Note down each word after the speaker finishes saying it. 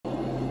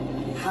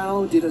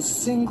How did a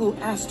single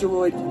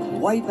asteroid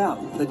wipe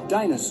out the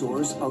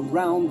dinosaurs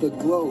around the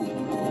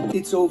globe?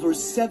 It's over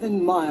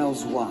 7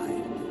 miles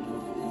wide,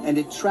 and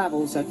it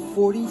travels at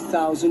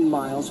 40,000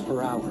 miles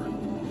per hour.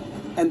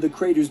 And the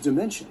crater's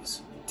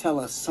dimensions tell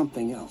us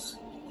something else.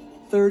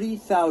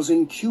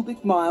 30,000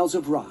 cubic miles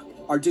of rock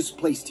are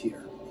displaced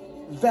here.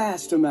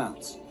 Vast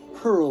amounts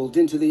hurled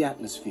into the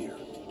atmosphere,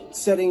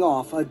 setting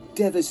off a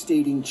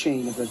devastating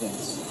chain of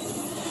events.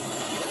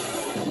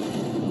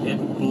 It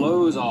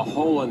blows a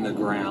hole in the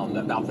ground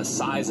about the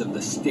size of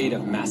the state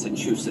of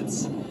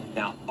Massachusetts.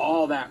 Now,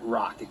 all that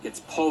rock, it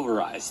gets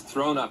pulverized,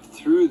 thrown up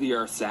through the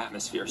Earth's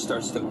atmosphere,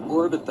 starts to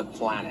orbit the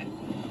planet.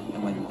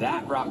 And when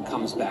that rock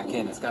comes back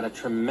in, it's got a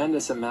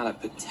tremendous amount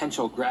of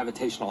potential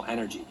gravitational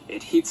energy.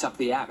 It heats up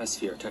the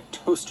atmosphere to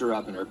toaster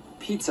oven or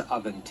pizza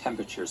oven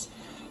temperatures,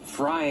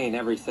 frying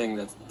everything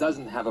that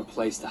doesn't have a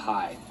place to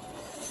hide.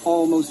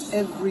 Almost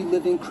every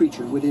living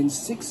creature within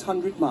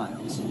 600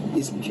 miles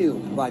is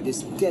killed by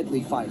this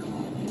deadly fireball.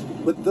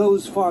 But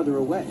those farther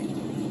away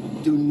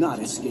do not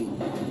escape.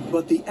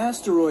 But the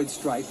asteroid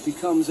strike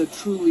becomes a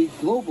truly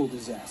global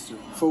disaster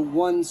for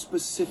one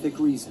specific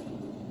reason: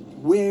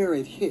 where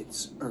it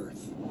hits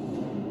Earth.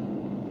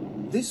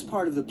 This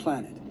part of the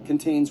planet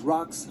contains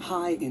rocks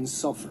high in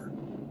sulfur.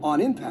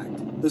 On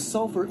impact, the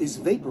sulfur is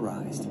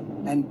vaporized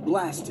and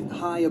blasted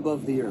high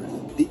above the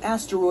Earth. The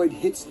asteroid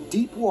hits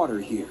deep water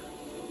here,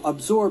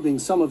 absorbing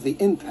some of the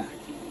impact,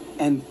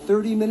 and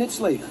 30 minutes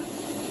later,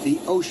 the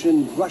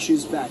ocean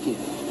rushes back in.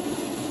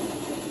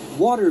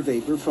 Water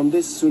vapor from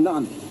this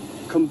tsunami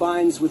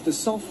combines with the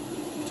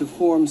sulfur to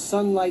form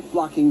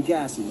sunlight-blocking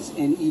gases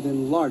in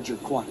even larger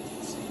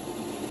quantities.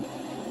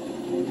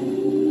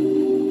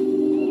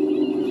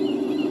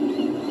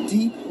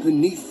 Deep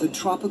beneath the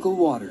tropical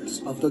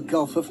waters of the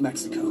Gulf of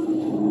Mexico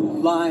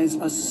lies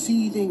a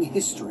seething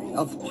history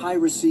of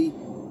piracy,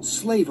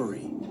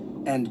 slavery,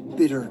 and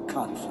bitter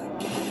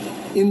conflict.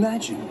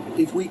 Imagine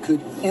if we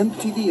could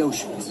empty the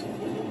oceans,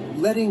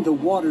 letting the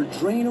water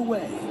drain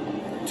away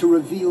to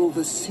reveal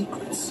the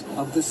secrets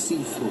of the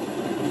seafloor.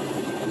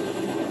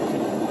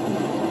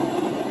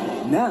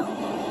 Now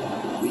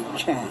we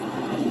can.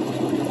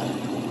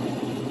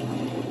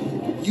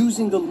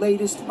 Using the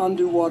latest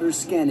underwater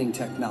scanning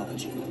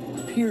technology,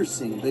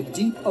 piercing the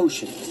deep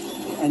oceans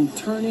and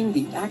turning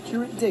the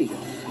accurate data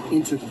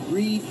into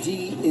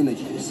 3D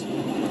images.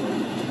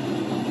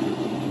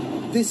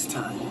 This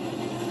time,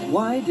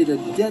 why did a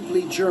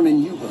deadly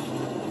German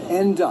U-boat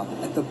end up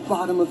at the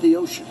bottom of the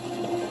ocean,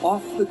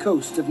 off the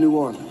coast of New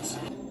Orleans?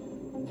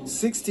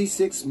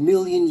 66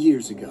 million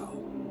years ago,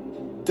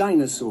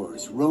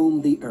 dinosaurs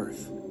roamed the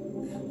Earth.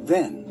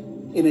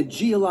 Then, in a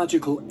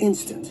geological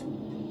instant,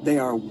 they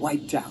are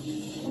wiped out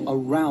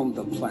around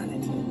the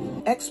planet.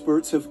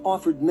 Experts have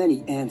offered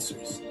many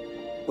answers,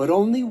 but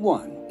only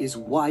one is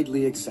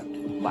widely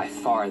accepted. By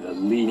far the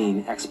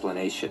leading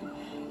explanation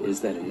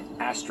is that an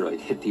asteroid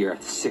hit the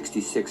Earth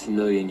 66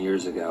 million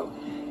years ago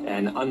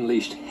and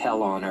unleashed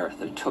hell on Earth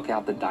and took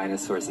out the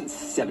dinosaurs and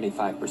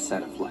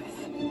 75% of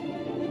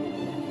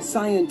life.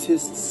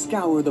 Scientists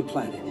scour the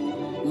planet,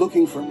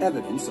 looking for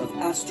evidence of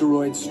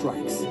asteroid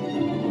strikes.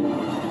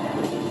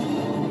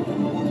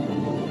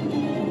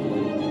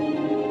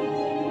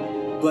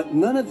 But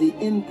none of the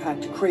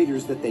impact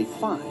craters that they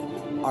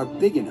find are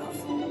big enough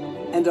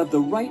and of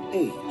the right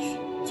age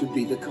to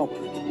be the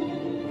culprit.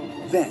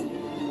 Then,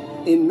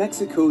 in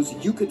Mexico's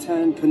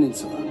Yucatan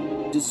Peninsula,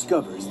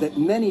 discovers that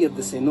many of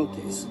the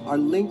cenotes are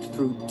linked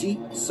through deep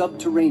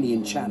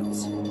subterranean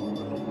channels.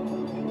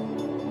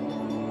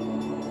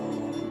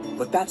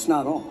 But that's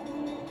not all.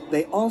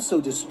 They also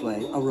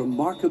display a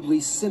remarkably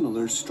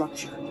similar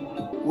structure.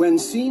 When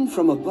seen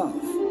from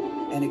above,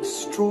 an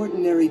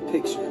extraordinary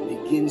picture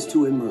begins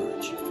to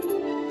emerge.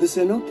 The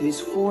cenotes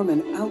form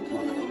an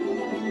outline.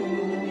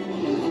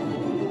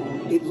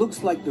 It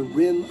looks like the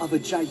rim of a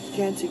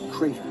gigantic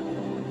crater.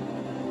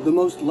 The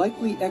most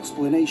likely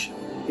explanation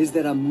is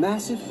that a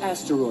massive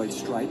asteroid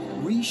strike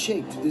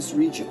reshaped this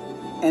region,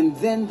 and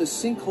then the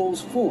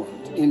sinkholes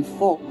formed in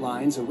fault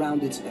lines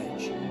around its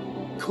edge.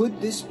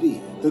 Could this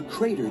be the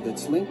crater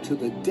that's linked to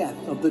the death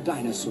of the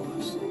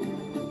dinosaurs?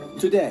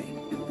 Today,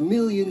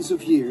 millions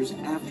of years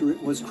after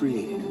it was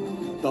created,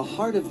 the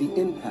heart of the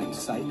impact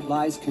site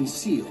lies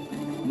concealed,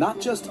 not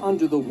just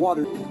under the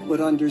water, but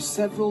under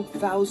several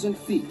thousand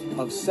feet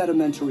of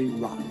sedimentary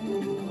rock.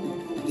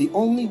 The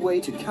only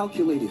way to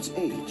calculate its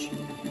age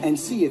and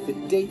see if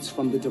it dates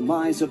from the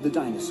demise of the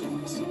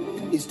dinosaurs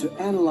is to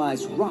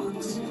analyze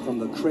rocks from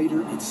the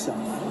crater itself.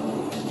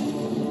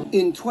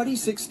 In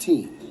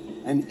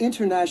 2016, an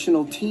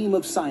international team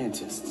of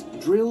scientists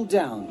drilled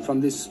down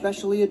from this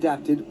specially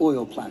adapted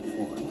oil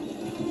platform.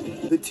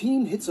 The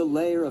team hits a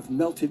layer of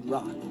melted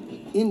rock,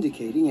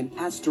 indicating an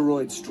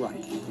asteroid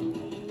strike.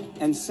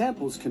 And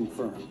samples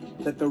confirm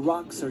that the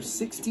rocks are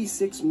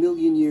 66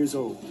 million years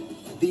old,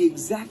 the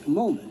exact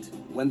moment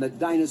when the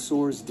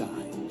dinosaurs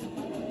died.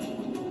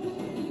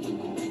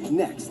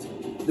 Next,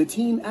 the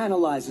team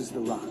analyzes the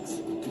rocks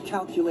to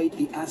calculate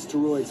the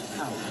asteroid's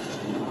power.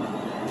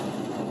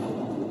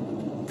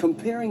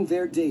 Comparing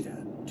their data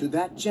to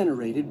that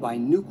generated by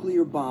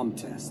nuclear bomb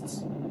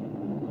tests.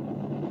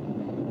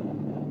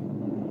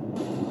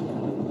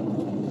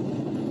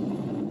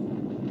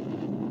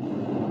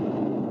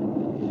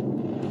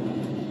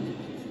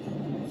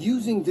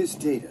 Using this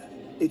data,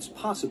 it's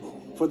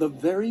possible, for the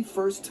very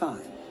first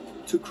time,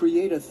 to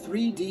create a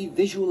 3D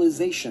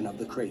visualization of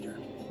the crater,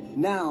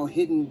 now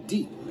hidden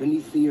deep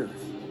beneath the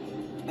Earth,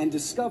 and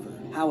discover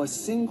how a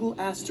single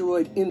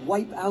asteroid can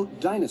wipe out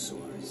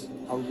dinosaurs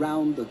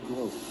around the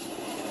globe.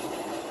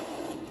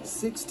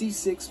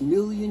 66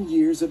 million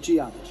years of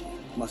geology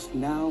must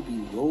now be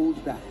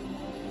rolled back,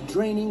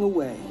 draining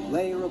away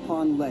layer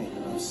upon layer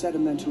of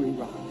sedimentary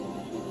rock,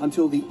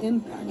 until the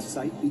impact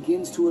site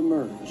begins to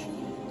emerge.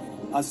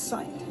 A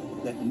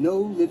site that no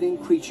living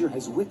creature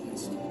has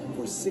witnessed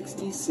for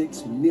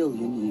 66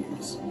 million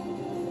years.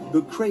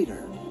 The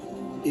crater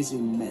is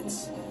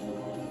immense,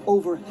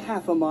 over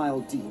half a mile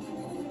deep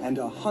and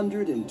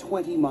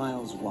 120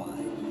 miles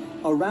wide.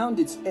 Around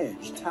its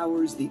edge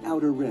towers the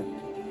outer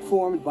rim,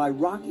 formed by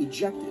rock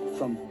ejected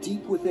from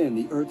deep within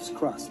the Earth's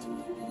crust.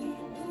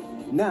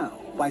 Now,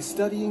 by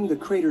studying the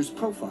crater's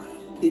profile,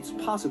 it's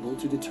possible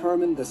to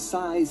determine the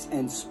size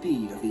and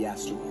speed of the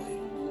asteroid.